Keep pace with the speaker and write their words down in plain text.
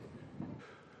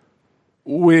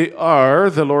We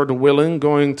are, the Lord willing,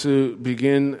 going to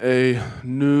begin a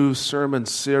new sermon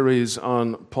series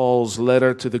on Paul's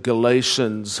letter to the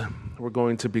Galatians. We're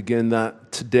going to begin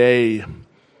that today.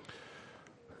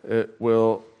 It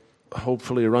will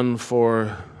hopefully run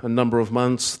for a number of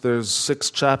months. There's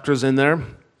 6 chapters in there.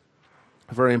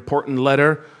 A very important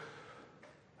letter.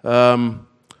 Our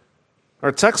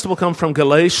text will come from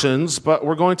Galatians, but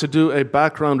we're going to do a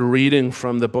background reading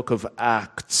from the book of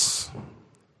Acts.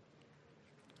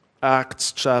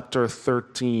 Acts chapter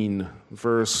 13,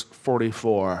 verse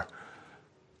 44.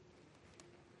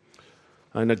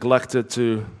 I neglected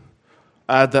to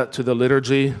add that to the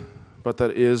liturgy, but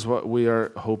that is what we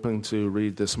are hoping to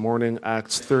read this morning.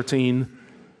 Acts 13,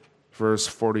 verse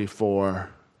 44.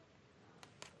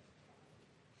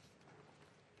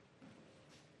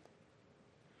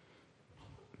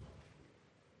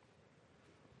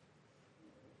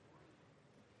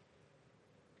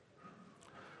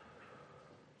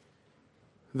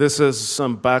 This is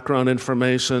some background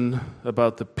information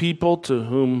about the people to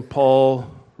whom Paul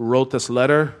wrote this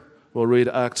letter. We'll read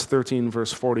Acts 13,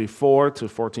 verse 44 to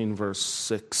 14, verse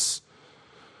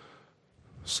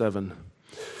 7.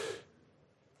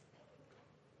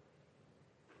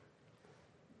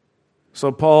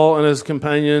 So Paul and his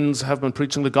companions have been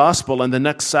preaching the gospel, and the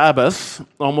next Sabbath,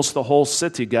 almost the whole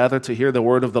city gathered to hear the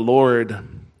word of the Lord.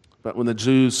 But when the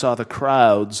Jews saw the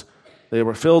crowds, they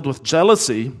were filled with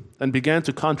jealousy and began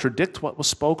to contradict what was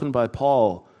spoken by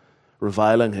Paul,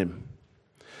 reviling him.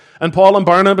 And Paul and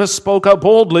Barnabas spoke out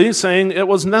boldly, saying, "It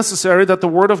was necessary that the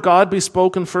word of God be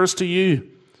spoken first to you.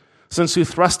 Since you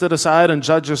thrust it aside and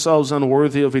judge yourselves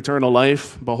unworthy of eternal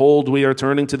life, behold, we are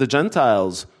turning to the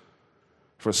Gentiles.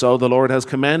 For so the Lord has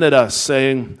commanded us,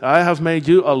 saying, I have made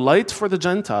you a light for the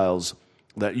Gentiles,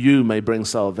 that you may bring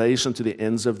salvation to the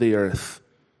ends of the earth."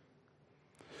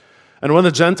 And when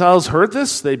the Gentiles heard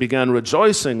this, they began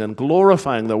rejoicing and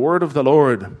glorifying the word of the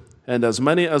Lord, and as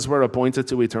many as were appointed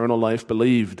to eternal life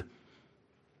believed.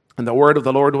 And the word of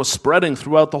the Lord was spreading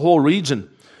throughout the whole region.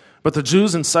 But the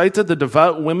Jews incited the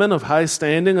devout women of high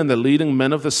standing and the leading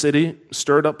men of the city,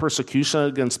 stirred up persecution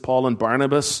against Paul and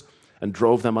Barnabas, and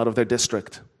drove them out of their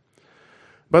district.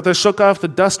 But they shook off the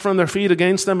dust from their feet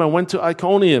against them and went to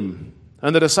Iconium,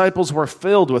 and the disciples were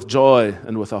filled with joy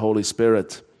and with the Holy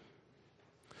Spirit.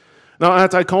 Now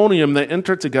at Iconium they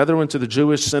entered together into the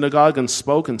Jewish synagogue and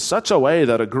spoke in such a way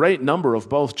that a great number of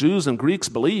both Jews and Greeks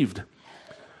believed.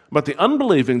 But the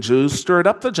unbelieving Jews stirred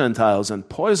up the Gentiles and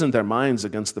poisoned their minds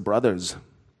against the brothers.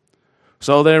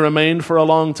 So they remained for a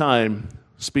long time,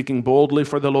 speaking boldly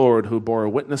for the Lord, who bore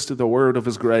witness to the word of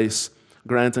his grace,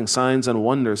 granting signs and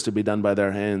wonders to be done by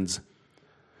their hands.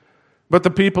 But the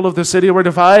people of the city were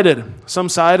divided. Some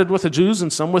sided with the Jews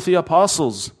and some with the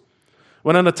apostles.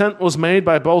 When an attempt was made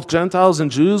by both Gentiles and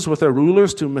Jews with their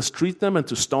rulers to mistreat them and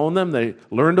to stone them, they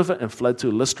learned of it and fled to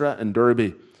Lystra and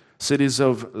Derbe, cities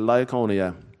of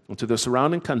Lycaonia, and to the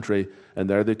surrounding country, and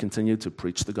there they continued to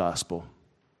preach the gospel.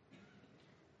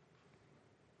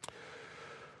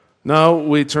 Now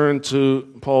we turn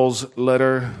to Paul's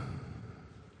letter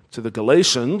to the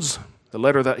Galatians, the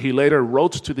letter that he later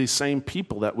wrote to these same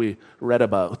people that we read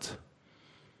about.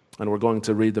 And we're going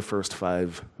to read the first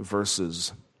 5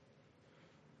 verses.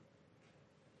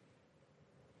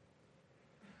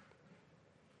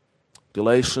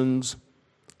 Galatians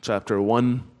chapter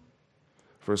 1,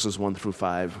 verses 1 through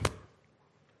 5.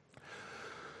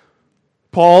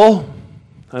 Paul,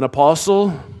 an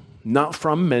apostle, not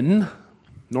from men,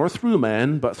 nor through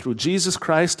man, but through Jesus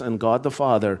Christ and God the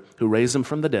Father, who raised him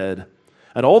from the dead,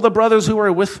 and all the brothers who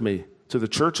are with me, to the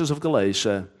churches of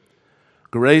Galatia.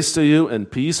 Grace to you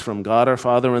and peace from God our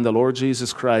Father and the Lord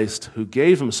Jesus Christ, who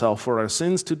gave himself for our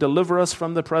sins to deliver us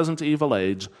from the present evil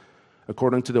age,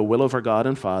 according to the will of our God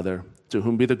and Father, to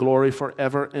whom be the glory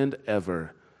forever and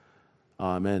ever.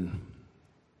 Amen.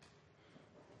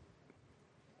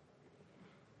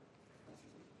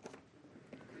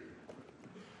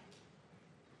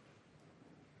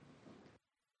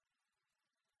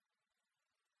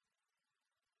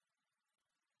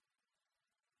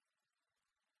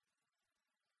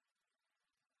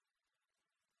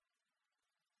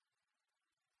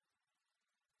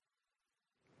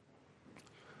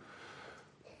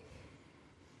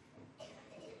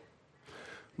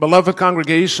 Beloved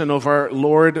congregation of our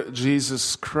Lord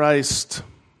Jesus Christ,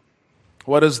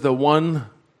 what is the one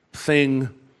thing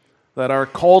that our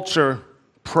culture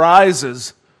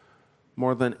prizes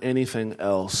more than anything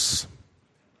else?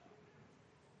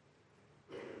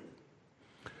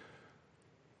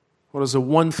 What is the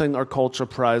one thing our culture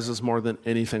prizes more than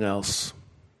anything else?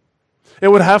 It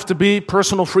would have to be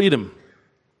personal freedom.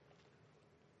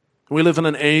 We live in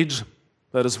an age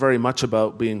that is very much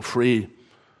about being free.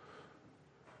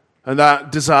 And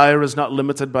that desire is not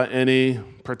limited by any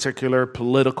particular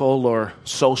political or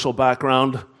social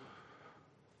background.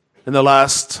 In the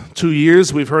last 2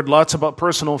 years, we've heard lots about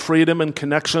personal freedom in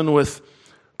connection with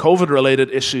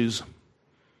COVID-related issues.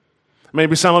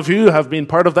 Maybe some of you have been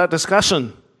part of that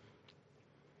discussion.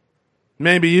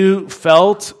 Maybe you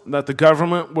felt that the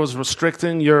government was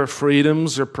restricting your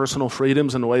freedoms, your personal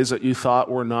freedoms, in ways that you thought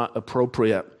were not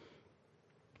appropriate.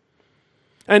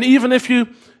 And even if you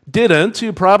didn't,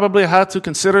 you probably had to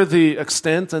consider the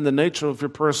extent and the nature of your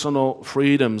personal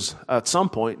freedoms at some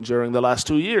point during the last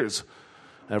 2 years.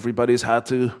 Everybody's had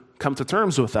to come to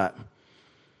terms with that.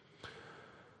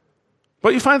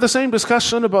 But you find the same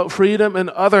discussion about freedom in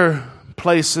other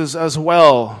places as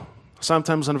well,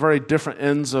 sometimes on very different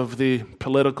ends of the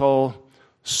political,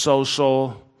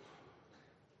 social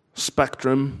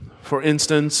spectrum. For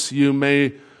instance, you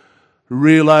may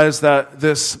realize that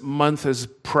this month is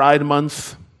Pride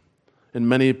Month in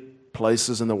many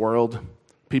places in the world.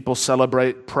 People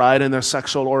celebrate pride in their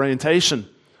sexual orientation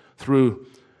through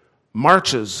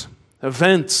marches,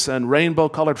 events, and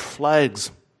rainbow-colored flags.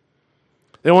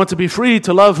 They want to be free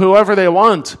to love whoever they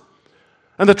want.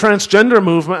 And the transgender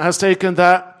movement has taken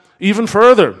that even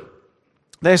further.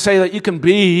 They say that you can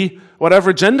be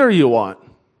whatever gender you want.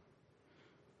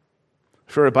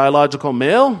 If you're a biological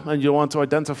male and you want to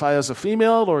identify as a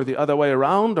female or the other way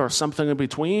around or something in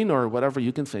between or whatever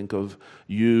you can think of,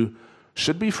 you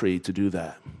should be free to do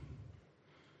that.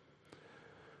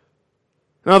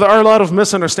 Now, there are a lot of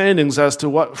misunderstandings as to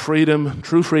what freedom,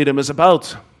 true freedom, is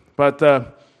about. But the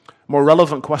more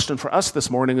relevant question for us this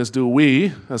morning is, do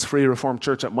we, as Free Reformed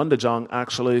Church at Mundajong,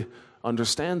 actually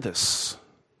understand this?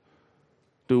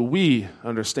 Do we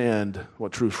understand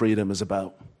what true freedom is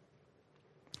about?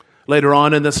 Later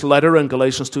on in this letter, in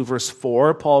Galatians 2, verse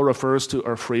 4, Paul refers to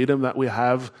our freedom that we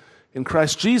have in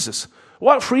Christ Jesus.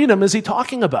 What freedom is he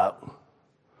talking about?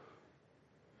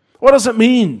 What does it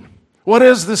mean? What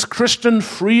is this Christian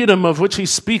freedom of which he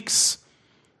speaks?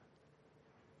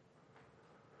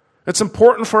 It's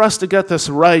important for us to get this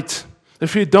right.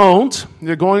 If you don't,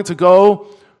 you're going to go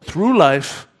through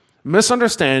life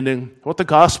misunderstanding what the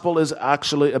gospel is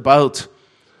actually about.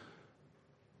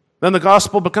 Then the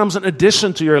gospel becomes an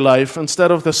addition to your life instead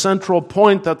of the central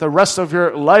point that the rest of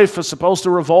your life is supposed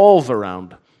to revolve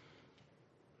around.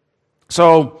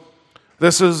 So,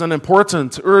 this is an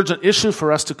important, urgent issue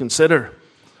for us to consider.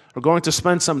 We're going to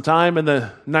spend some time in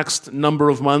the next number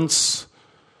of months,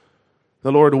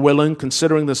 the Lord willing,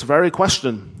 considering this very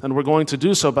question. And we're going to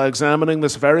do so by examining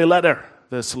this very letter,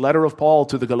 this letter of Paul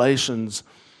to the Galatians.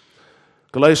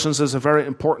 Galatians is a very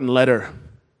important letter.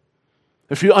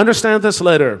 If you understand this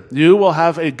letter, you will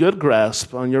have a good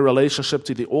grasp on your relationship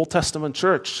to the Old Testament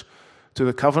church, to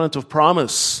the covenant of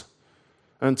promise,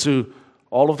 and to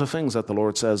all of the things that the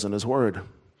Lord says in His Word.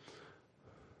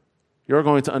 You're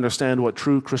going to understand what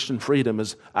true Christian freedom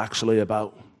is actually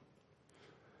about.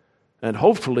 And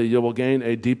hopefully you will gain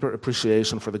a deeper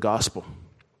appreciation for the gospel.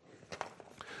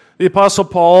 The Apostle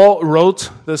Paul wrote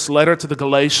this letter to the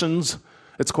Galatians.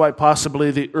 It's quite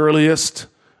possibly the earliest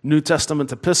New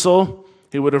Testament epistle.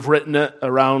 He would have written it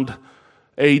around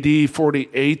AD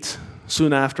 48,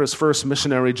 soon after his first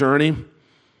missionary journey.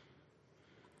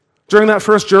 During that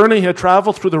first journey, he had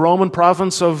traveled through the Roman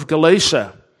province of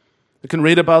Galatia. You can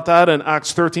read about that in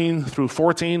Acts 13 through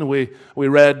 14. We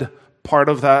read part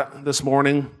of that this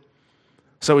morning.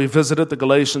 So he visited the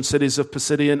Galatian cities of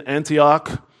Pisidian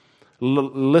Antioch,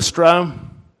 Lystra,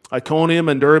 Iconium,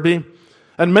 and Derbe.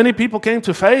 And many people came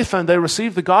to faith, and they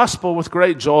received the gospel with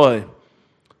great joy.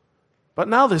 But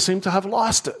now they seem to have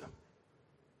lost it.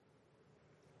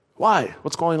 Why?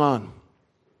 What's going on?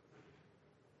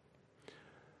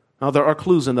 Now, there are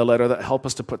clues in the letter that help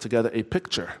us to put together a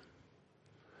picture.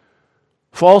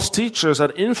 False teachers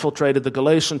had infiltrated the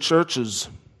Galatian churches.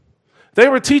 They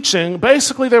were teaching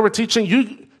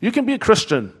you can be a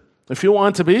Christian if you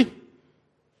want to be,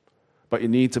 but you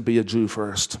need to be a Jew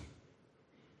first.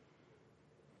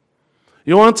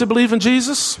 You want to believe in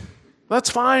Jesus? That's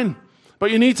fine,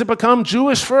 but you need to become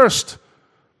Jewish first.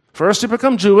 First you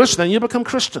become Jewish, then you become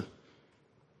Christian.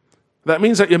 That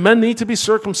means that your men need to be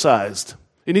circumcised.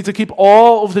 You need to keep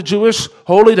all of the Jewish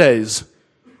holy days.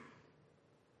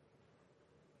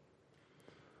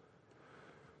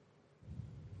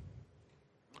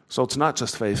 So it's not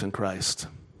just faith in Christ.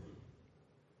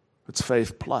 It's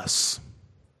faith plus.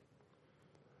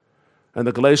 And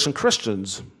the Galatian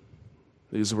Christians,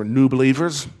 these were new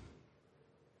believers.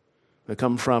 They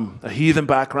come from a heathen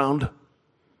background.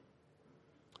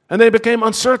 And they became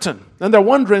uncertain. And they're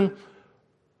wondering,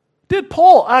 did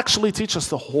Paul actually teach us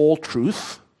the whole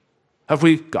truth? Have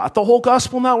we got the whole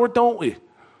gospel now, or don't we?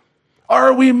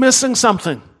 Are we missing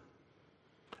something?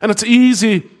 And it's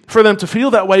easy for them to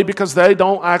feel that way because they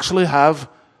don't actually have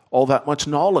all that much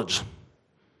knowledge.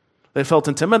 They felt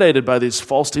intimidated by these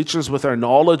false teachers with their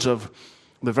knowledge of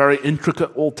the very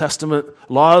intricate Old Testament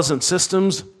laws and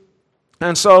systems.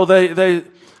 And so they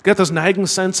get this nagging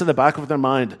sense in the back of their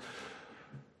mind.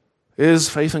 Is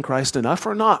faith in Christ enough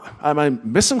or not? Am I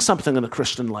missing something in the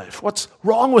Christian life? What's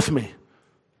wrong with me?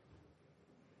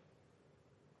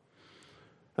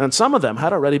 And some of them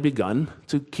had already begun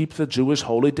to keep the Jewish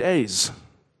holy days,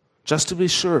 just to be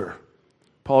sure.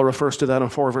 Paul refers to that in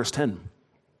 4 verse 10.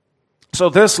 So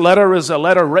this letter is a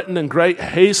letter written in great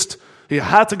haste. He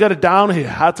had to get it down. He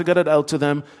had to get it out to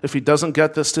them. If he doesn't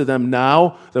get this to them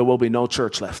now, there will be no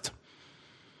church left.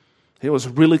 He was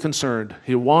really concerned.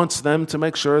 He wants them to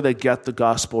make sure they get the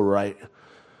gospel right.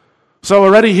 So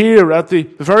already here at the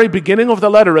very beginning of the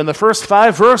letter, in the first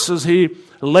 5 verses, he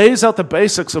lays out the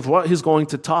basics of what he's going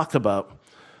to talk about.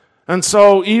 And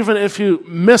so even if you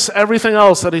miss everything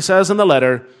else that he says in the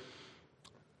letter,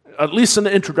 at least in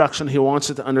the introduction, he wants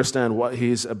you to understand what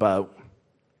he's about.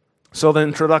 So the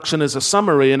introduction is a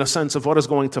summary, in a sense, of what is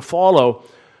going to follow.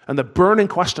 And the burning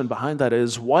question behind that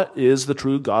is, what is the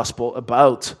true gospel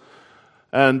about?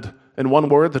 And in one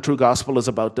word, the true gospel is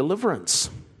about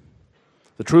deliverance.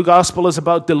 The true gospel is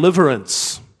about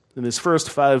deliverance. In these first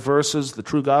 5 verses, the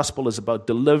true gospel is about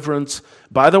deliverance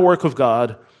by the work of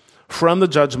God, from the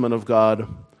judgment of God,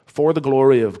 for the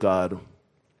glory of God.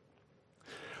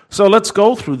 So let's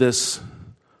go through this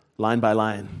line by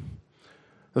line.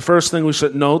 The first thing we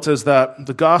should note is that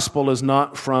the gospel is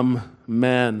not from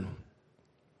man.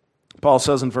 Paul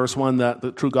says in verse 1 that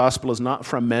the true gospel is not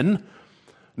from men,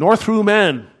 nor through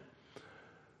men.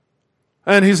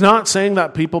 And he's not saying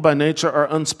that people by nature are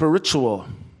unspiritual.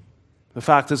 The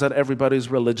fact is that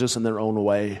everybody's religious in their own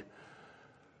way.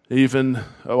 Even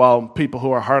while people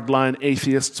who are hardline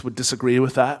atheists would disagree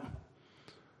with that.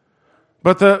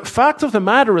 But the fact of the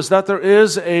matter is that there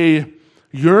is a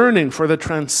yearning for the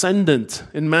transcendent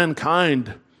in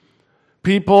mankind.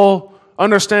 People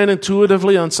understand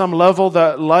intuitively on some level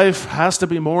that life has to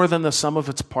be more than the sum of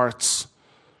its parts.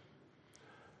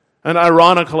 And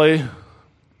ironically,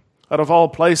 out of all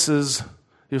places,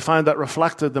 you find that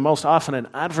reflected the most often in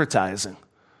advertising.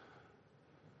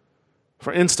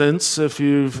 For instance, if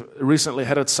you've recently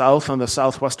headed south on the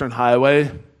Southwestern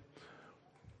Highway,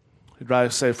 you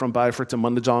drive, say, from Byford to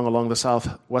Mundijong along the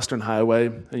Southwestern Highway,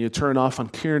 and you turn off on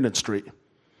Kiernan Street.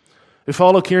 You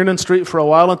follow Kiernan Street for a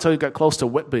while until you get close to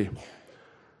Whitby.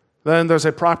 Then there's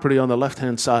a property on the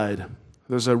left-hand side.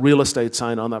 There's a real estate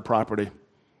sign on that property.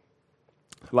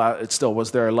 It still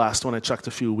was there last when I checked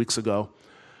a few weeks ago.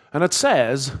 And it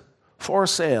says, for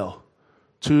sale,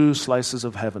 2 slices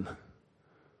of heaven.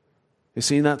 You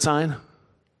seen that sign?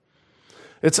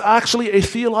 It's actually a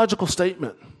theological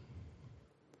statement.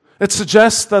 It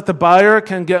suggests that the buyer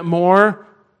can get more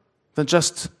than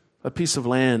just a piece of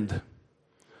land.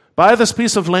 Buy this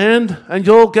piece of land and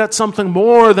you'll get something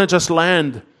more than just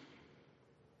land.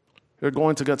 You're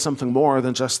going to get something more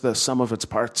than just the sum of its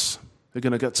parts. You're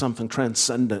going to get something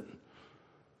transcendent.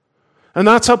 And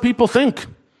that's how people think.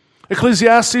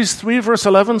 Ecclesiastes 3 verse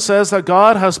 11 says that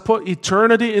God has put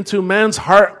eternity into man's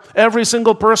heart. Every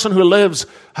single person who lives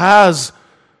has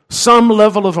some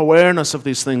level of awareness of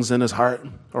these things in his heart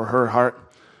or her heart.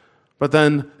 But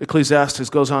then Ecclesiastes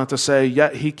goes on to say,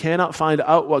 yet he cannot find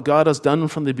out what God has done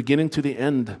from the beginning to the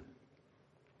end.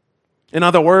 In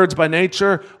other words, by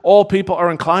nature, all people are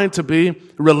inclined to be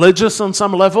religious on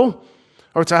some level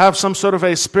or to have some sort of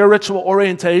a spiritual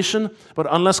orientation, but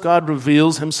unless God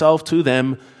reveals himself to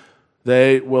them,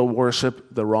 they will worship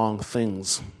the wrong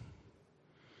things.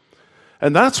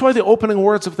 And that's why the opening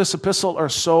words of this epistle are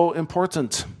so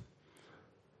important.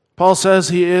 Paul says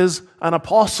he is an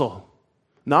apostle,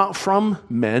 not from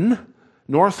men,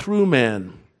 nor through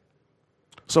men.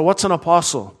 So what's an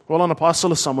apostle? Well, an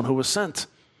apostle is someone who was sent.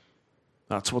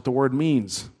 That's what the word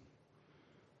means.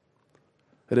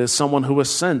 It is someone who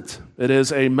was sent. It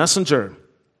is a messenger.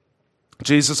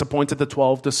 Jesus appointed the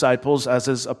 12 disciples as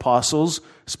his apostles,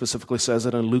 specifically says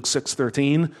it in Luke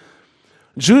 6:13.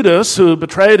 Judas, who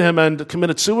betrayed him and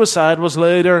committed suicide, was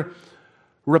later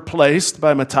replaced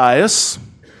by Matthias.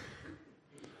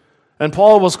 And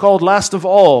Paul was called last of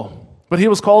all, but he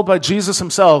was called by Jesus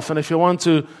himself. And if you want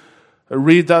to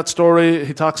read that story,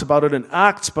 he talks about it in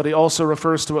Acts, but he also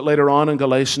refers to it later on in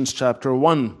Galatians chapter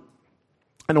 1.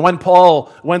 And when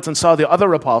Paul went and saw the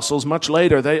other apostles, much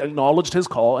later, they acknowledged his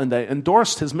call and they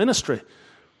endorsed his ministry.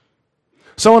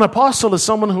 So an apostle is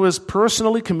someone who is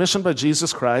personally commissioned by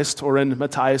Jesus Christ, or in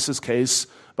Matthias' case,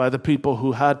 by the people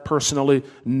who had personally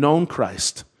known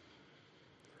Christ.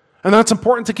 And that's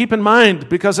important to keep in mind,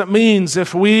 because it means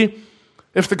if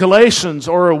the Galatians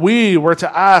or we were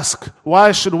to ask,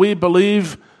 why should we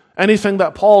believe anything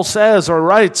that Paul says or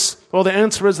writes? Well, the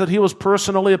answer is that he was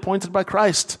personally appointed by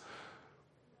Christ.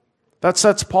 That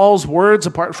sets Paul's words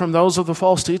apart from those of the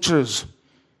false teachers.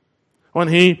 When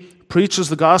he preaches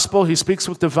the gospel, he speaks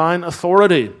with divine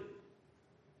authority.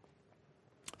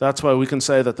 That's why we can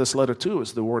say that this letter too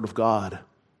is the word of God.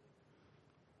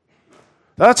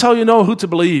 That's how you know who to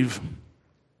believe,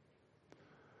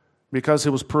 because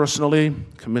he was personally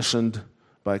commissioned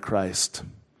by Christ.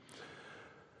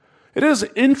 It is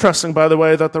interesting, by the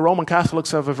way, that the Roman Catholics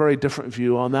have a very different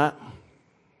view on that.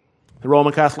 The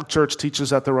Roman Catholic Church teaches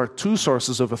that there are two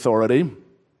sources of authority,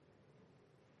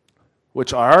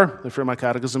 which are, if you're my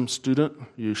catechism student,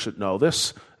 you should know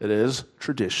this, it is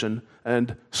tradition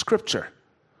and Scripture.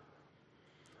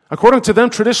 According to them,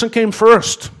 tradition came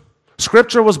first.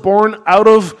 Scripture was born out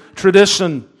of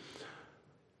tradition.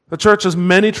 The church has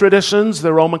many traditions.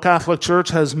 The Roman Catholic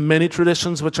Church has many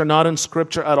traditions which are not in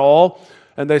Scripture at all,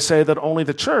 and they say that only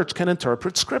the church can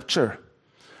interpret Scripture.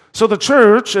 So the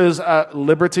church is at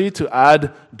liberty to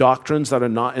add doctrines that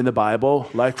are not in the Bible,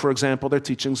 like, for example, their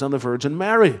teachings on the Virgin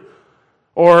Mary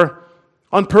or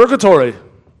on purgatory.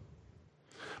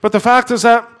 But the fact is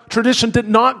that tradition did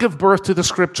not give birth to the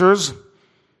Scriptures.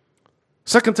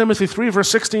 2 Timothy 3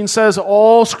 verse 16 says,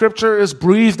 all Scripture is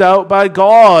breathed out by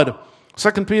God.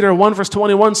 2 Peter 1 verse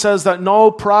 21 says that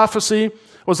no prophecy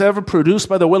was ever produced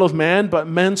by the will of man, but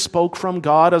men spoke from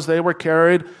God as they were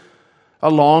carried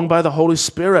along by the Holy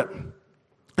Spirit.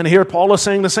 And here Paul is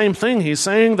saying the same thing. He's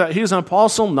saying that he's an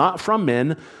apostle not from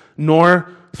men, nor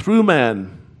through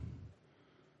man,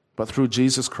 but through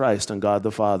Jesus Christ and God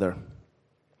the Father.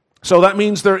 So that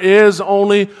means there is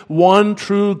only one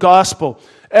true gospel.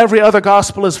 Every other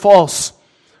gospel is false.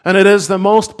 And it is the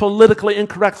most politically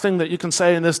incorrect thing that you can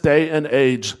say in this day and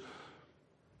age.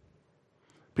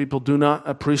 People do not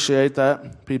appreciate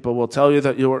that. People will tell you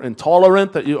that you are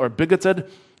intolerant, that you are bigoted,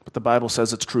 but the Bible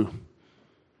says it's true.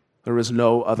 There is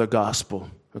no other gospel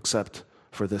except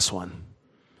for this one.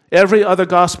 Every other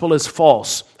gospel is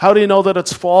false. How do you know that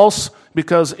it's false?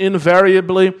 Because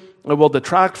invariably it will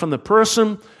detract from the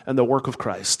person and the work of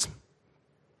Christ.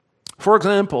 For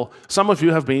example, some of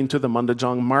you have been to the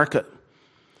Mundajong market,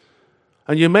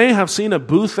 and you may have seen a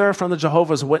booth there from the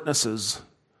Jehovah's Witnesses.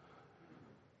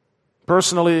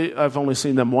 Personally, I've only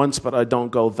seen them once, but I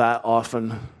don't go that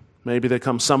often. Maybe they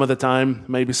come some of the time.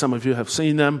 Maybe some of you have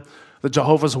seen them. The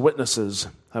Jehovah's Witnesses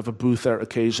have a booth there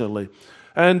occasionally.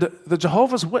 And the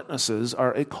Jehovah's Witnesses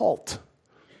are a cult.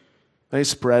 They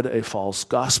spread a false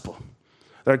gospel.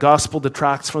 Their gospel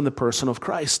detracts from the person of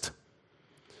Christ.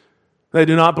 They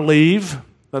do not believe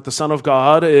that the Son of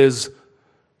God is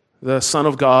the Son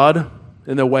of God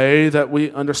in the way that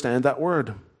we understand that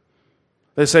word.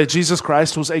 They say Jesus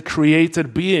Christ was a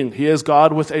created being. He is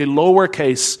God with a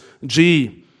lowercase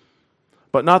g,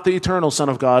 but not the eternal Son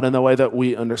of God in the way that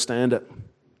we understand it.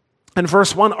 And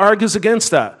verse 1 argues against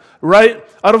that. Right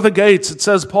out of the gates, it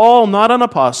says, Paul, an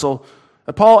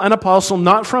apostle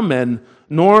not from men,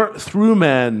 nor through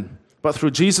men, but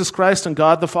through Jesus Christ and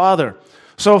God the Father.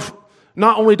 So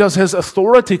not only does his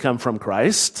authority come from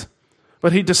Christ,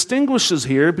 but he distinguishes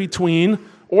here between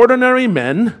ordinary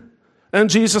men and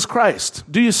Jesus Christ.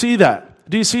 Do you see that?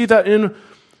 Do you see that in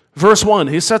verse 1?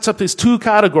 He sets up these two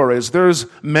categories. There's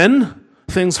men,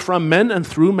 things from men and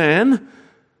through man,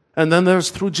 and then there's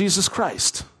through Jesus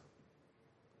Christ.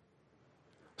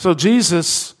 So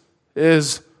Jesus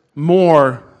is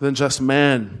more than just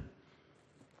man.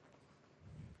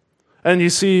 And you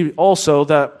see also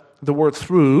that the word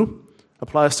through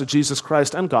applies to Jesus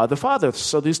Christ and God the Father.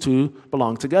 So these two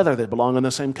belong together. They belong in the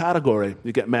same category.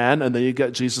 You get man, and then you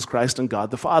get Jesus Christ and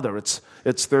God the Father.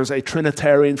 There's a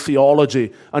Trinitarian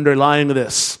theology underlying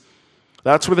this.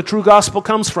 That's where the true gospel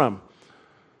comes from.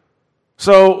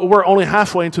 So we're only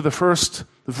halfway into the first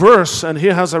verse, and he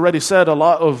has already said a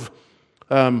lot of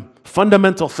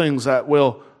fundamental things that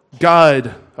will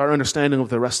guide our understanding of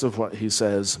the rest of what he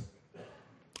says.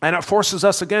 And it forces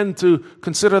us again to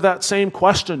consider that same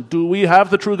question. Do we have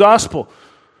the true gospel?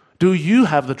 Do you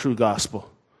have the true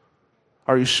gospel?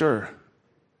 Are you sure?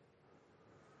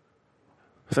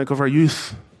 Think of our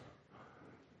youth.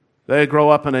 They grow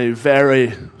up in a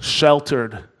very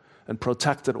sheltered and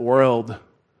protected world.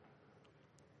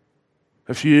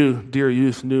 If you, dear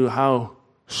youth, knew how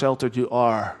sheltered you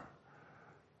are,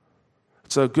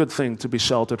 it's a good thing to be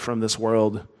sheltered from this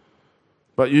world.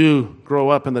 But you grow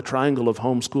up in the triangle of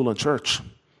home, school, and church.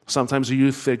 Sometimes the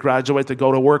youth, they graduate, they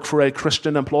go to work for a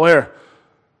Christian employer.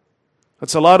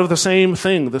 It's a lot of the same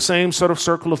thing, the same sort of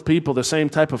circle of people, the same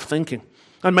type of thinking.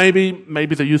 And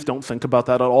maybe the youth don't think about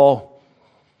that at all.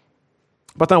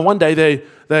 But then one day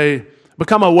they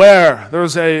become aware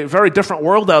there's a very different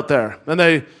world out there. And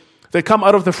they come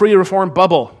out of the free reform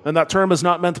bubble. And that term is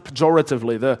not meant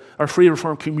pejoratively. Our free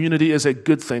reform community is a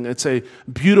good thing. It's a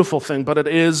beautiful thing, but it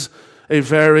is a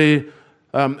very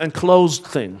enclosed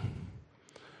thing.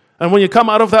 And when you come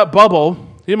out of that bubble,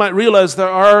 you might realize there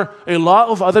are a lot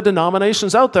of other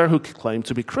denominations out there who claim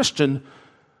to be Christian.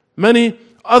 Many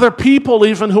other people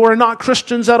even who are not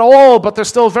Christians at all, but they're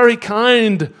still very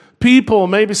kind people.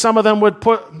 Maybe some of them would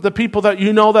put the people that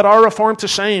you know that are Reformed to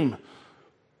shame.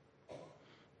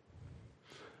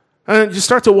 And you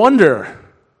start to wonder,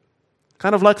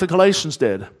 kind of like the Galatians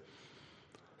did.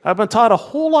 I've been taught a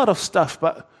whole lot of stuff,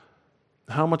 but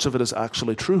how much of it is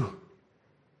actually true?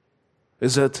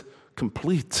 Is it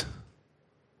complete?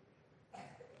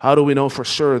 How do we know for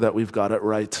sure that we've got it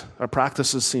right? Our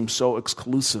practices seem so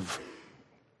exclusive.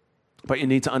 But you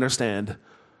need to understand,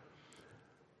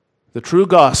 the true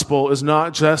gospel is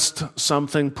not just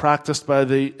something practiced by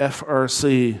the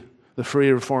FRC, the Free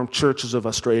Reformed Churches of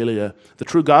Australia. The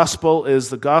true gospel is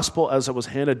the gospel as it was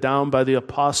handed down by the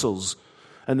apostles.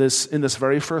 And in this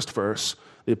very first verse,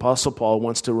 the Apostle Paul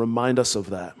wants to remind us of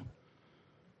that.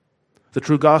 The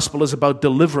true gospel is about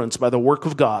deliverance by the work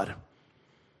of God.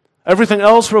 Everything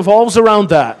else revolves around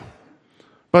that.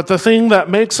 But the thing that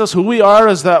makes us who we are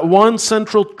is that one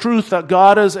central truth, that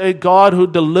God is a God who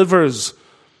delivers.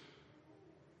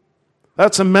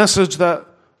 That's a message that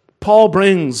Paul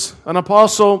brings, an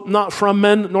apostle not from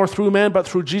men nor through men, but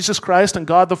through Jesus Christ and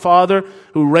God the Father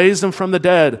who raised him from the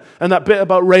dead. And that bit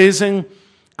about raising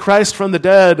Christ from the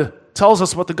dead tells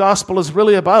us what the gospel is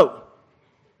really about.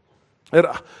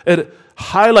 It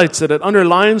highlights it, it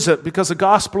underlines it, because the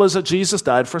gospel is that Jesus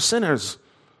died for sinners.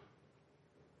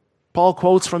 Paul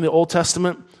quotes from the Old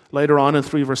Testament later on in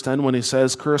 3 verse 10 when he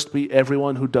says, "Cursed be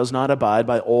everyone who does not abide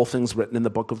by all things written in the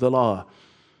book of the law,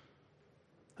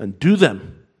 and do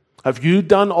them." Have you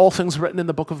done all things written in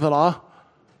the book of the law?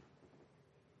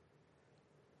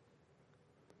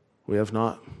 We have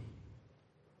not.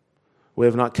 We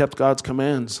have not kept God's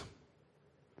commands.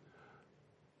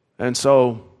 And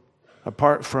so,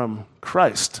 apart from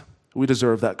Christ, we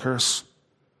deserve that curse.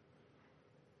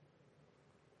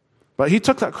 But he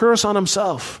took that curse on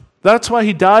himself. That's why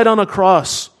he died on a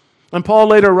cross. And Paul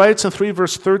later writes in 3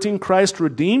 verse 13, "Christ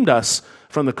redeemed us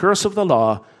from the curse of the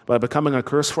law by becoming a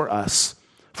curse for us.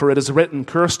 For it is written,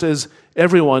 cursed is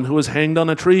everyone who is hanged on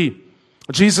a tree."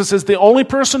 Jesus is the only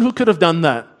person who could have done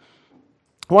that.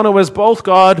 One who is both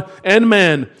God and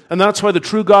man. And that's why the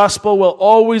true gospel will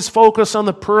always focus on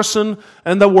the person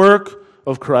and the work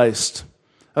of Christ.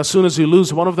 As soon as you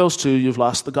lose one of those two, you've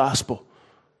lost the gospel.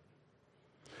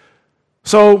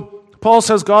 So, Paul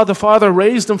says God the Father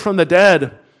raised him from the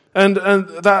dead. And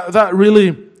that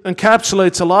really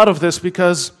encapsulates a lot of this,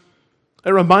 because it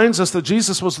reminds us that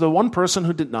Jesus was the one person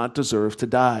who did not deserve to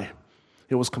die.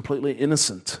 He was completely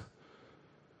innocent.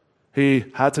 He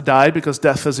had to die because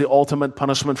death is the ultimate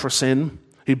punishment for sin.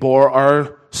 He bore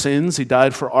our sins. He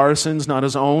died for our sins, not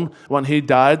his own. When he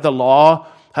died, the law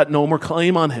had no more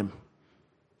claim on him.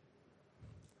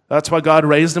 That's why God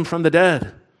raised him from the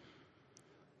dead.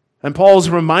 And Paul's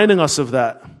reminding us of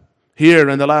that. Here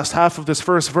in the last half of this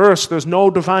first verse, there's no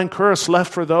divine curse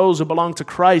left for those who belong to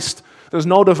Christ. There's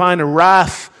no divine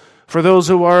wrath for those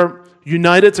who are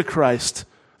united to Christ.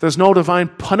 There's no divine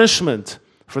punishment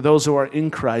for those who are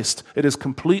in Christ. It is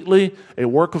completely a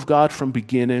work of God from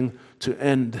beginning to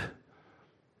end.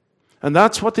 And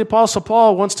that's what the Apostle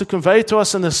Paul wants to convey to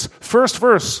us in this first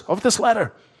verse of this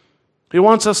letter. He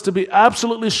wants us to be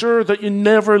absolutely sure that you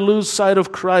never lose sight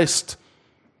of Christ.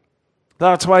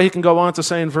 That's why he can go on to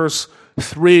say in verse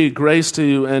 3, "Grace to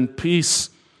you and peace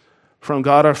from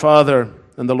God our Father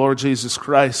and the Lord Jesus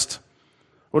Christ."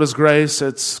 What is grace?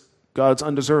 It's God's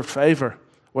undeserved favor.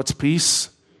 What's peace?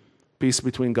 Peace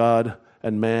between God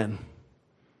and man.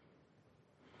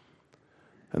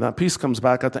 And that peace comes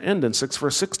back at the end in 6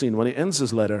 verse 16 when he ends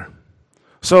his letter.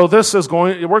 So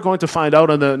we're going to find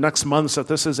out in the next months that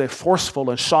this is a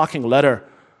forceful and shocking letter.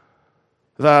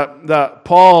 That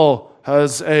Paul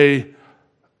has a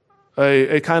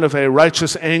kind of a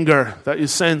righteous anger that you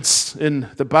sense in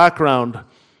the background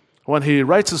when he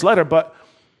writes his letter, but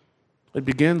it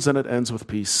begins and it ends with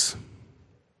peace.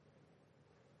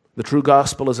 The true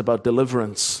gospel is about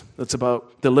deliverance. It's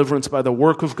about deliverance by the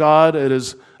work of God. It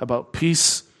is about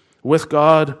peace with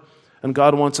God, and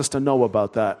God wants us to know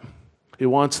about that. He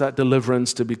wants that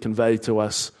deliverance to be conveyed to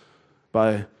us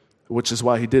which is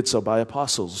why he did so by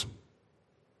apostles.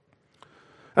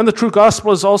 And the true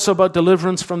gospel is also about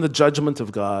deliverance from the judgment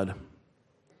of God.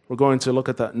 We're going to look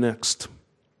at that next.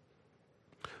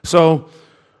 So,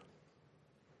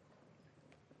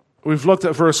 we've looked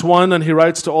at verse 1, and he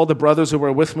writes to all the brothers who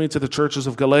were with me to the churches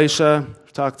of Galatia.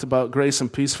 We've talked about grace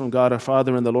and peace from God our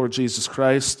Father and the Lord Jesus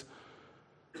Christ.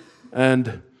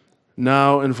 And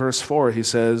now in verse 4 he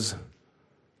says,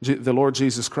 the Lord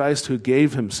Jesus Christ who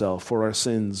gave himself for our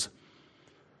sins.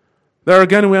 There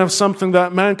again we have something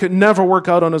that man could never work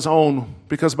out on his own,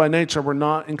 because by nature we're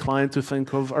not inclined to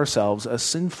think of ourselves as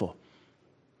sinful.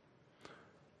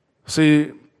 See,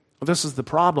 this is the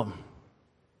problem.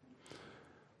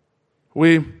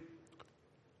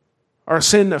 Our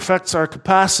sin affects our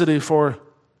capacity for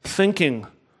thinking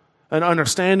and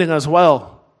understanding as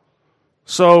well.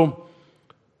 So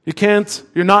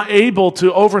you're not able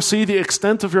to oversee the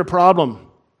extent of your problem.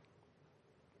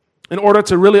 In order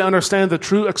to really understand the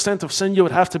true extent of sin, you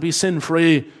would have to be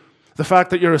sin-free. The fact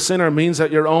that you're a sinner means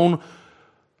that your own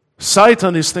sight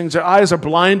on these things, your eyes are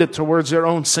blinded towards your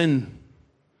own sin.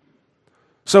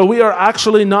 So we are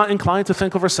actually not inclined to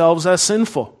think of ourselves as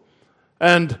sinful.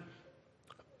 And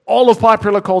all of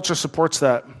popular culture supports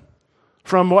that.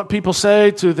 From what people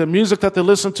say, to the music that they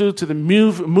listen to the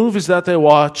movies that they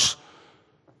watch,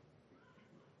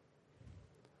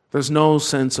 there's no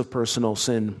sense of personal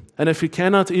sin. And if you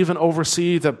cannot even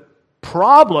oversee the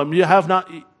problem, you have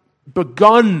not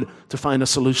begun to find a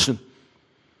solution.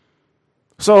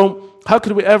 So, how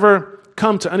could we ever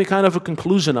come to any kind of a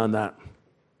conclusion on that?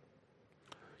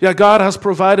 Yeah, God has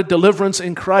provided deliverance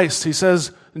in Christ. He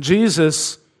says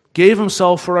Jesus gave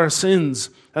himself for our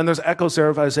sins. And there's echoes there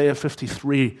of Isaiah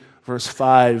 53, verse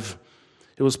 5.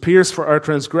 He was pierced for our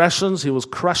transgressions. He was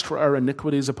crushed for our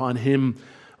iniquities. Upon him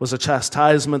was a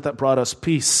chastisement that brought us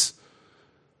peace.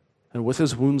 And with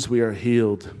his wounds we are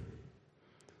healed.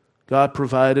 God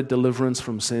provided deliverance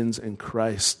from sins in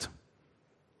Christ.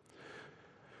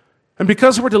 And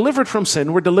because we're delivered from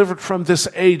sin, we're delivered from this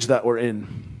age that we're in.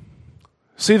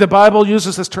 See, the Bible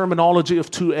uses this terminology of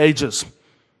two ages.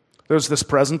 There's this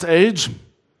present age,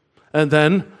 and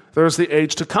then there's the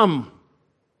age to come.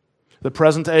 The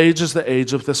present age is the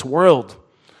age of this world.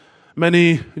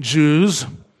 Many Jews,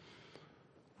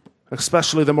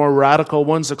 especially the more radical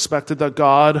ones, expected that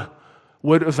God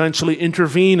would eventually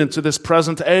intervene into this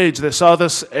present age. They saw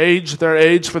this age, their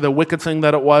age, for the wicked thing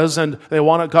that it was, and they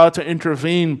wanted God to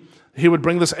intervene. He would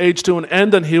bring this age to an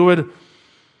end, and he would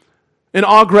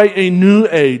inaugurate a new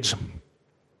age.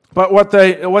 But what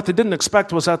they didn't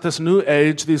expect was that this new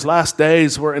age, these last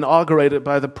days, were inaugurated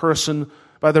by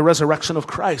the resurrection of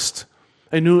Christ.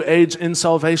 A new age in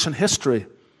salvation history.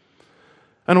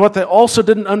 And what they also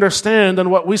didn't understand, and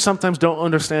what we sometimes don't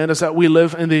understand, is that we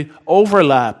live in the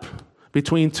overlap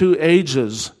between two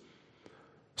ages.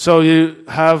 So you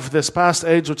have this past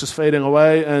age which is fading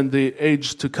away, and the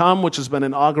age to come which has been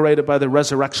inaugurated by the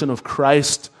resurrection of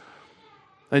Christ.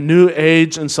 A new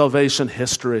age in salvation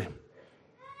history.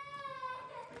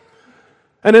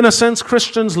 And in a sense,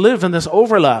 Christians live in this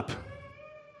overlap.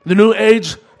 The new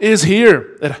age is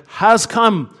here. It has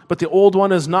come, but the old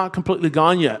one is not completely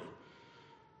gone yet.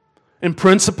 In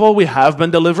principle, we have been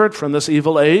delivered from this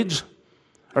evil age.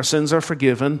 Our sins are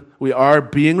forgiven. We are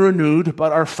being renewed,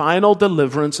 but our final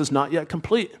deliverance is not yet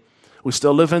complete. We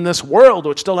still live in this world,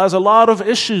 which still has a lot of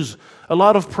issues, a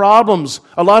lot of problems,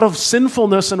 a lot of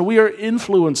sinfulness, and we are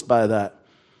influenced by that.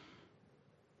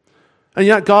 And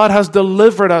yet God has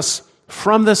delivered us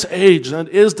from this age and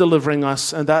is delivering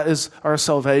us, and that is our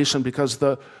salvation, because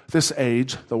this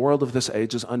age, the world of this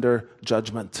age, is under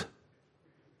judgment.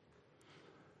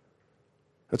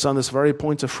 It's on this very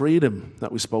point of freedom that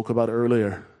we spoke about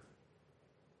earlier.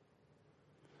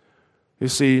 You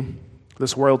see,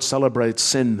 this world celebrates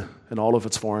sin in all of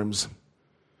its forms.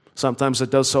 Sometimes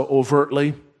it does so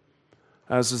overtly,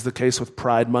 as is the case with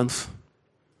Pride Month.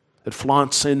 It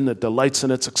flaunts sin, it delights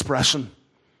in its expression.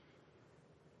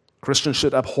 Christians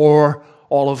should abhor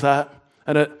all of that,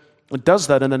 and it does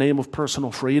that in the name of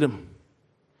personal freedom.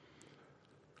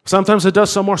 Sometimes it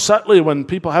does so more subtly when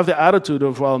people have the attitude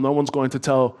of, well, no one's going to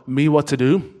tell me what to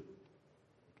do.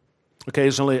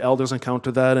 Occasionally, elders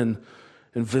encounter that in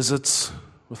visits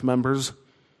with members.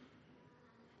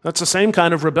 That's the same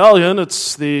kind of rebellion.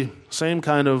 It's the same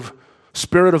kind of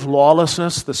spirit of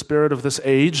lawlessness, the spirit of this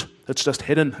age. It's just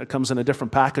hidden. It comes in a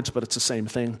different package, but it's the same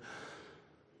thing.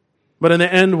 But in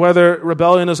the end, whether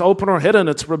rebellion is open or hidden,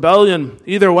 it's rebellion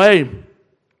either way.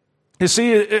 You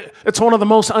see, it's one of the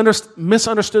most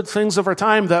misunderstood things of our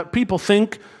time, that people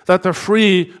think that they're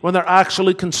free when they're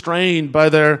actually constrained by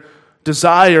their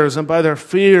desires and by their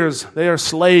fears. They are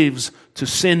slaves to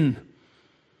sin.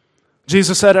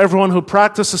 Jesus said everyone who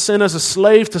practices sin is a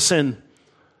slave to sin.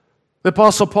 The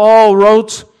Apostle Paul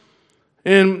wrote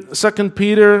in 2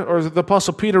 Peter, or the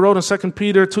Apostle Peter wrote in 2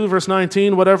 Peter 2 verse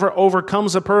 19, whatever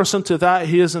overcomes a person, to that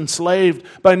he is enslaved.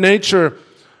 By nature,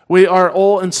 we are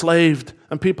all enslaved,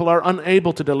 and people are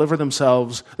unable to deliver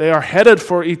themselves. They are headed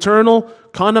for eternal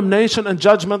condemnation and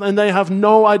judgment, and they have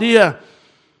no idea.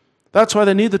 That's why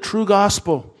they need the true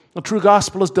gospel. The true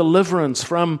gospel is deliverance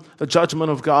from the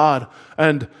judgment of God,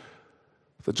 and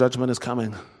the judgment is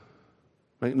coming.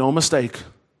 Make no mistake.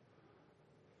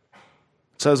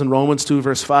 It says in Romans 2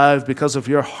 verse 5, because of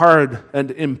your hard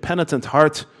and impenitent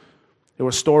heart, you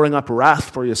are storing up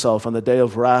wrath for yourself on the day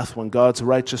of wrath when God's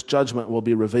righteous judgment will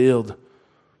be revealed.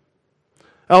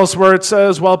 Elsewhere it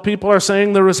says, while people are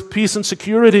saying there is peace and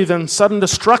security, then sudden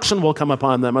destruction will come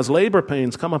upon them. As labor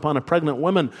pains come upon a pregnant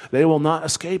woman, they will not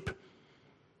escape.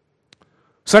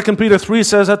 2 Peter 3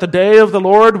 says that the day of the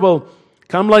Lord will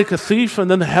come like a thief, and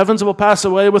then the heavens will pass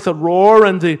away with a roar,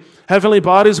 and the heavenly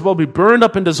bodies will be burned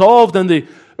up and dissolved, and the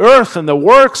earth and the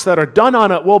works that are done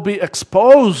on it will be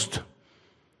exposed.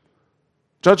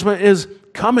 Judgment is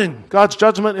coming. God's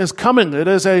judgment is coming. It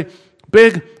is a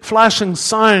big flashing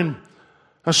sign.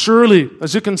 As surely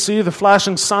as you can see the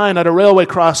flashing sign at a railway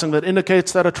crossing that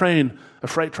indicates that a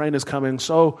freight train is coming,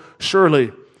 so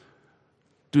surely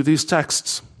do these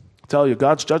texts tell you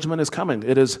God's judgment is coming.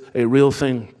 It is a real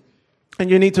thing. And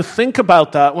you need to think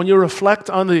about that when you reflect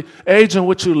on the age in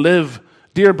which you live,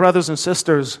 dear brothers and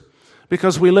sisters,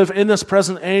 because we live in this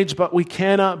present age, but we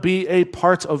cannot be a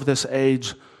part of this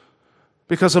age.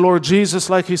 Because the Lord Jesus,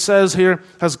 like he says here,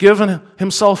 has given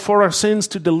himself for our sins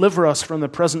to deliver us from the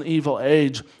present evil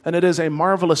age. And it is a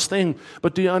marvelous thing.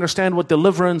 But do you understand what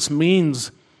deliverance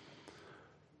means?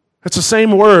 It's the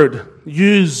same word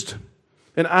used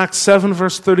in Acts 7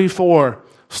 verse 34.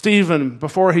 Stephen,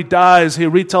 before he dies, he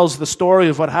retells the story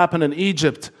of what happened in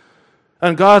Egypt.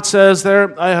 And God says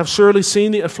there, I have surely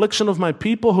seen the affliction of my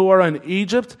people who are in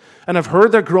Egypt, and have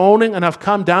heard their groaning, and have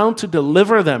come down to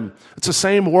deliver them. It's the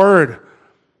same word.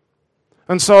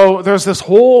 And so there's this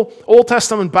whole Old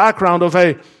Testament background of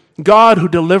a God who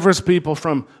delivers people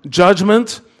from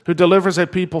judgment, who delivers a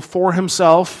people for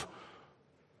himself,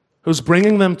 who's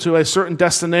bringing them to a certain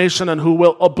destination, and who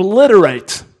will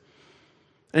obliterate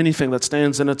anything that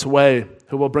stands in its way,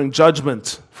 who will bring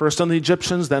judgment, first on the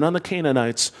Egyptians, then on the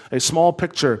Canaanites, a small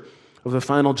picture of the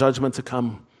final judgment to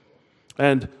come.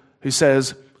 And he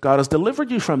says, God has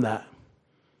delivered you from that.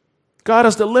 God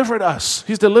has delivered us.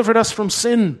 He's delivered us from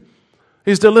sin.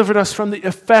 He's delivered us from the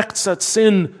effects that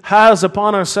sin has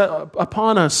upon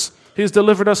us. He's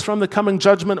delivered us from the coming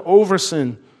judgment over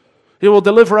sin. He will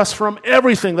deliver us from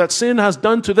everything that sin has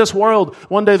done to this world.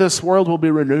 One day this world will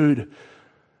be renewed.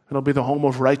 It'll be the home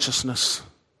of righteousness.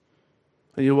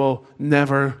 And you will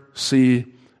never see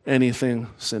anything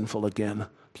sinful again.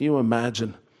 Can you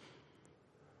imagine?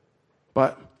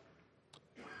 But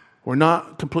we're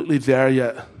not completely there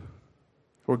yet.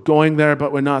 We're going there,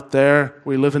 but we're not there.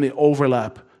 We live in the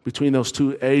overlap between those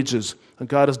two ages. And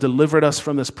God has delivered us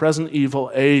from this present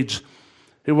evil age.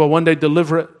 He will one day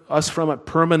deliver us from it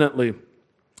permanently.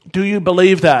 Do you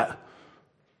believe that?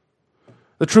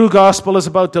 The true gospel is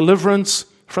about deliverance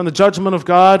from the judgment of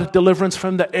God, deliverance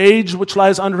from the age which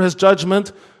lies under his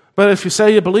judgment. But if you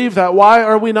say you believe that, why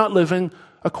are we not living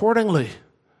accordingly?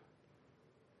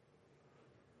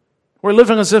 We're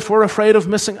living as if we're afraid of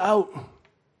missing out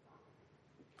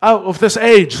of this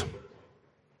age.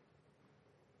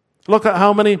 Look at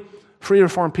how many free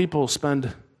reformed people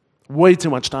spend way too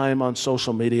much time on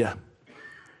social media.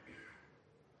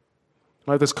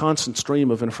 We have this constant stream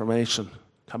of information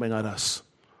coming at us.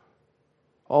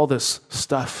 All this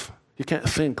stuff. You can't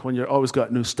think when you've always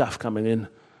got new stuff coming in.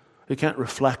 You can't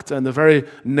reflect. And the very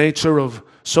nature of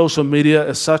social media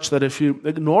is such that if you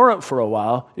ignore it for a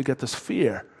while, you get this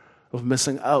fear of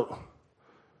missing out.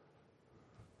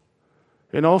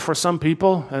 You know, for some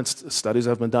people, and studies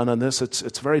have been done on this,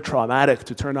 it's very traumatic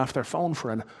to turn off their phone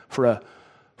for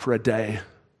a day.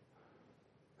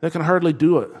 They can hardly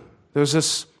do it. There's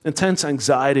this intense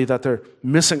anxiety that they're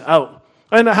missing out.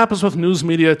 And it happens with news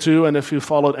media too, and if you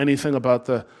followed anything about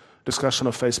the discussion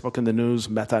of Facebook in the news,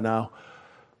 Meta now,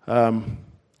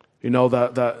 you know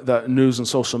that news and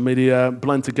social media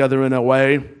blend together in a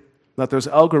way that there's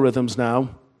algorithms now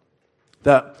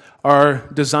that are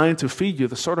designed to feed you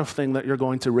the sort of thing that you're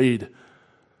going to read.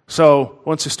 So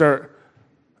once you start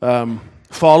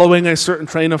following a certain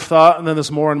train of thought, and then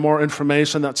there's more and more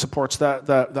information that supports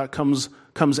that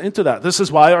comes into that. This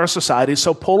is why our society is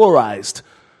so polarized.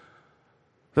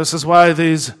 This is why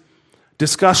these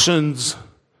discussions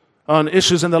on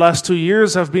issues in the last 2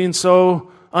 years have been so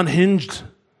unhinged.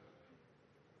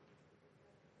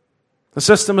 The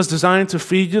system is designed to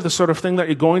feed you the sort of thing that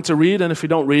you're going to read, and if you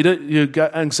don't read it, you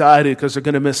get anxiety because you're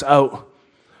going to miss out.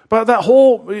 But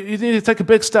you need to take a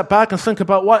big step back and think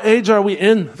about what age are we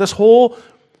in? This whole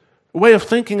way of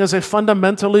thinking is a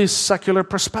fundamentally secular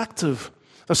perspective.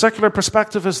 The secular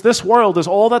perspective is this world is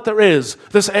all that there is.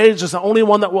 This age is the only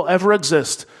one that will ever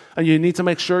exist, and you need to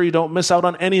make sure you don't miss out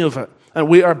on any of it. And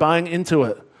we are buying into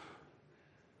it.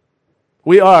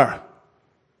 We are.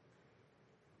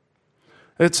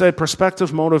 It's a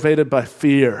perspective motivated by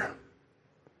fear.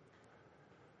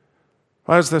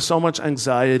 Why is there so much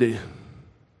anxiety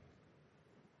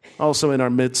also in our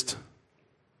midst?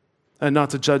 And not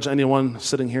to judge anyone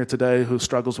sitting here today who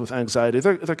struggles with anxiety.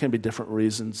 There can be different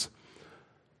reasons.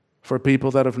 For people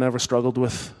that have never struggled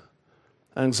with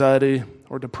anxiety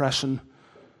or depression,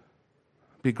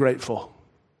 be grateful.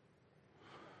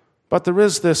 But there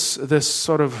is this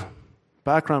sort of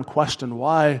background question: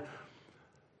 why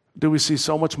do we see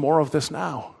so much more of this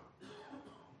now,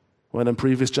 when in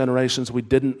previous generations we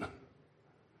didn't?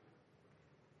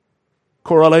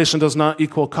 Correlation does not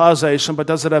equal causation, but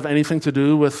does it have anything to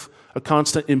do with a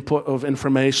constant input of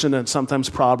information and sometimes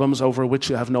problems over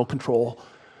which you have no control,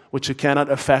 which you cannot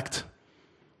affect,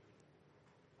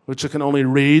 which you can only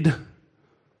read?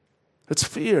 It's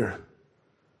fear.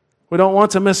 We don't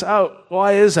want to miss out.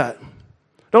 Why is that?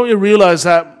 Don't you realize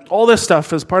that all this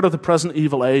stuff is part of the present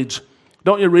evil age?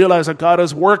 Don't you realize that God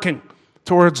is working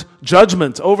towards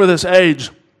judgment over this age?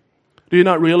 Do you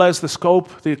not realize the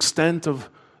scope, the extent of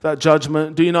that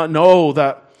judgment? Do you not know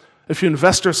that if you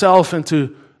invest yourself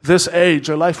into this age,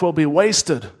 your life will be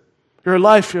wasted? Your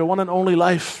life, your one and only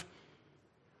life,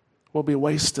 will be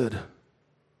wasted.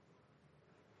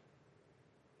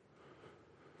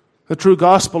 The true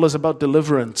gospel is about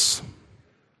deliverance.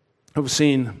 We've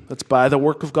seen it's by the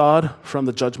work of God, from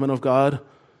the judgment of God.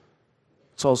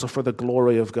 It's also for the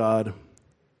glory of God.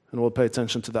 And we'll pay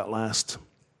attention to that last.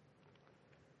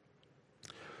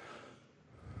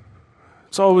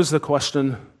 It's always the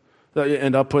question that you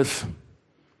end up with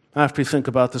after you think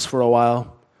about this for a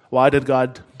while. Why did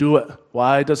God do it?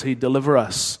 Why does He deliver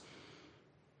us?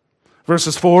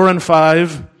 Verses 4 and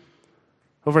 5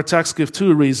 of our text give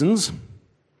two reasons.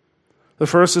 The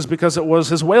first is because it was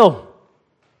His will.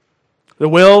 The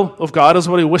will of God is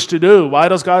what He wished to do. Why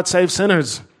does God save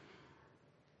sinners?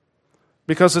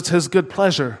 Because it's His good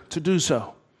pleasure to do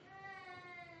so.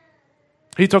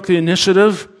 He took the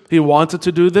initiative. He wanted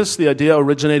to do this. The idea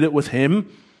originated with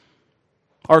Him.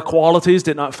 Our qualities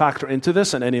did not factor into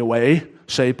this in any way,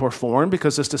 shape, or form,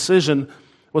 because this decision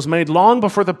was made long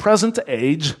before the present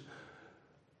age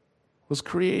was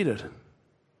created.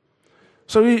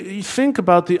 So you think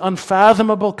about the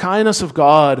unfathomable kindness of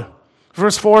God.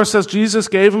 Verse 4 says, Jesus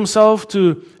gave Himself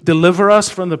to deliver us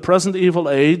from the present evil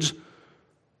age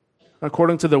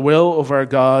according to the will of our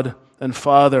God and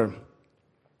Father.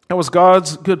 It was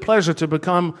God's good pleasure to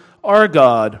become our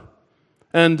God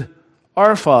and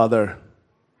our Father.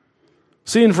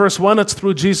 See, in verse 1, it's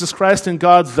through Jesus Christ and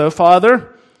God the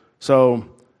Father. So,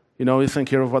 you think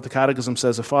here of what the Catechism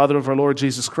says, the Father of our Lord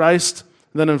Jesus Christ.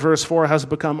 Then in verse 4, has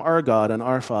become our God and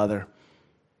our Father.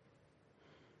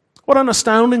 What an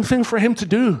astounding thing for Him to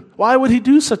do. Why would He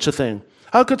do such a thing?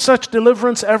 How could such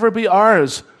deliverance ever be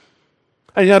ours?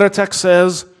 And yet our text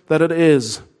says that it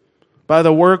is. By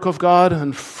the work of God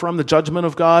and from the judgment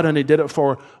of God, and He did it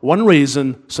for one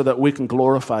reason, so that we can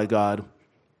glorify God.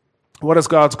 What is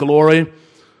God's glory?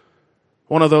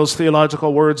 One of those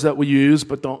theological words that we use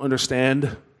but don't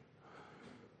understand.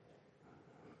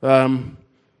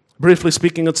 Briefly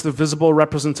speaking, it's the visible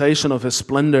representation of His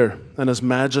splendor and His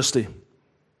majesty.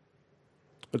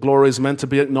 The glory is meant to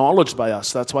be acknowledged by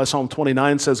us. That's why Psalm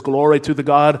 29 says, glory to the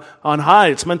God on high.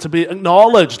 It's meant to be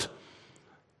acknowledged.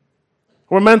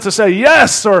 We're meant to say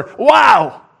yes or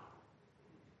wow.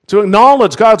 To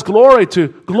acknowledge God's glory, to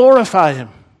glorify Him.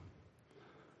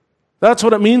 That's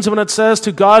what it means when it says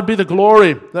to God be the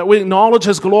glory, that we acknowledge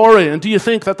His glory. And do you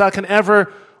think that can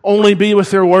ever only be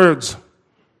with your words?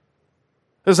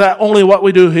 Is that only what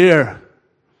we do here?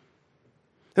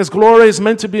 His glory is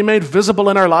meant to be made visible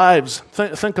in our lives.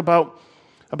 Think about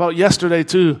yesterday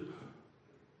too.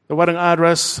 The wedding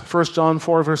address, 1 John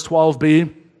 4, verse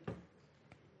 12b.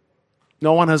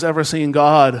 No one has ever seen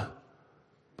God,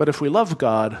 but if we love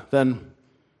God, then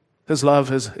His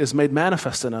love is made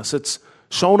manifest in us. It's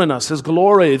shown in us. His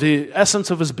glory, the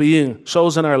essence of His being,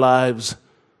 shows in our lives.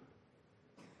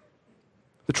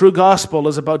 The true gospel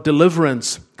is about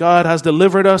deliverance. God has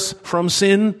delivered us from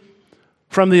sin,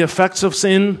 from the effects of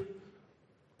sin,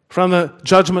 from the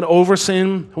judgment over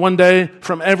sin, one day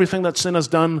from everything that sin has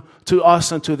done to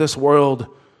us and to this world.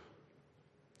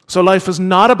 So life is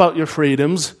not about your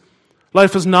freedoms.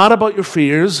 Life is not about your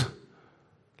fears.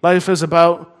 Life is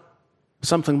about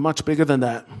something much bigger than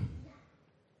that.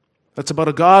 It's about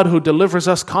a God who delivers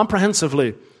us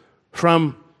comprehensively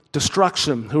from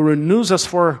destruction, who renews us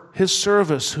for his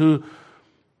service, who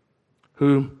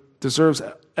deserves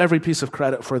every piece of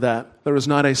credit for that. There is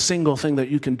not a single thing that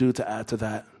you can do to add to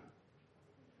that.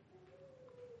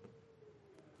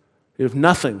 You have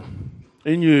nothing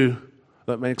in you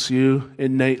that makes you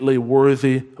innately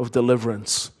worthy of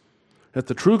deliverance. Yet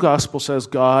the true gospel says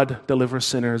God delivers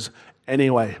sinners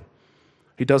anyway.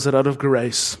 He does it out of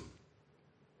grace.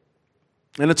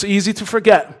 And it's easy to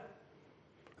forget.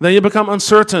 Then you become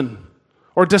uncertain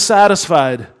or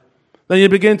dissatisfied. Then you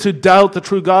begin to doubt the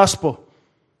true gospel.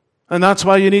 And that's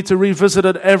why you need to revisit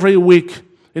it every week.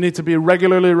 You need to be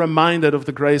regularly reminded of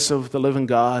the grace of the living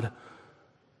God.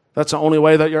 That's the only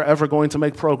way that you're ever going to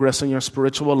make progress in your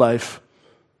spiritual life.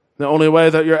 The only way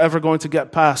that you're ever going to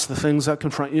get past the things that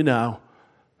confront you now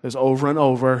is over and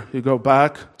over. You go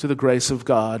back to the grace of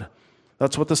God.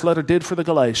 That's what this letter did for the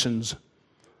Galatians.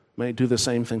 May it do the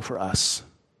same thing for us.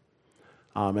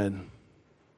 Amen.